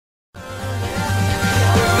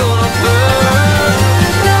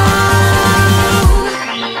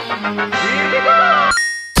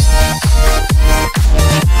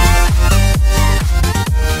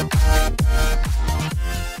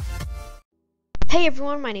Hey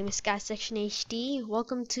everyone, my name is Sky Section HD.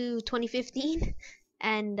 Welcome to 2015,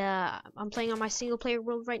 and I'm playing on my single player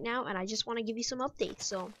world right now, and I just want to give you some updates.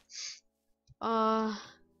 So,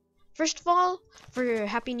 first of all, for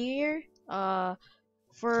Happy New Year,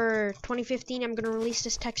 for 2015, I'm gonna release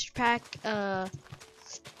this texture pack. A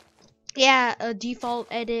default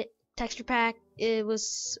edit texture pack. It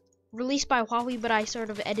was released by Huawei, but I sort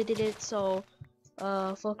of edited it, so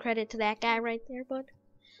full credit to that guy right there, bud.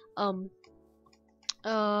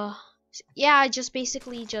 Yeah, I just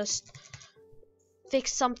basically just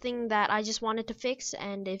fixed something that I just wanted to fix,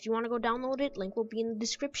 and if you want to go download it, link will be in the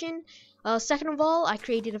description. Second of all, I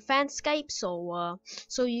created a fan Skype, so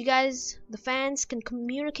you guys, the fans, can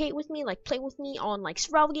communicate with me, like play with me on like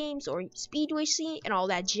survival games or Speedway C and all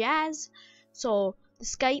that jazz. So the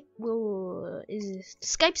Skype's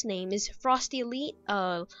name is Frosty Elite.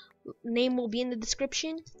 Name will be in the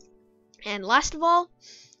description. And last of all,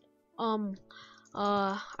 I'm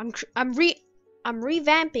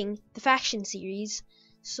revamping the faction series,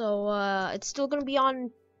 so it's still gonna be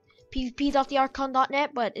on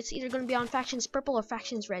pvp.thearchon.net, but it's either gonna be on factions purple or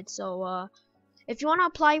factions red. So if you wanna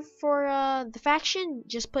apply for the faction,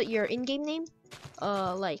 just put your in-game name,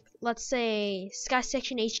 like let's say Sky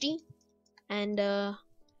Section HD, and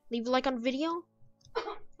leave a like on the video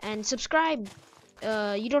and subscribe.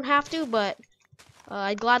 You don't have to, but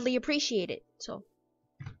I'd gladly appreciate it. So.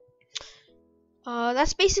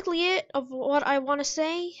 That's basically it of what I want to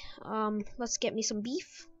say. Let's get me some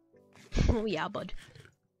beef. Oh yeah, bud.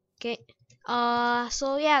 Okay.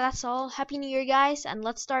 So yeah, that's all. Happy New Year, guys, and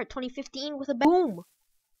let's start 2015 with a boom.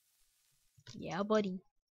 Yeah, buddy.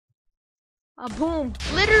 A boom,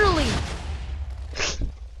 literally.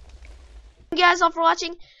 Thank you guys all for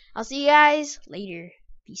watching. I'll see you guys later.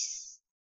 Peace.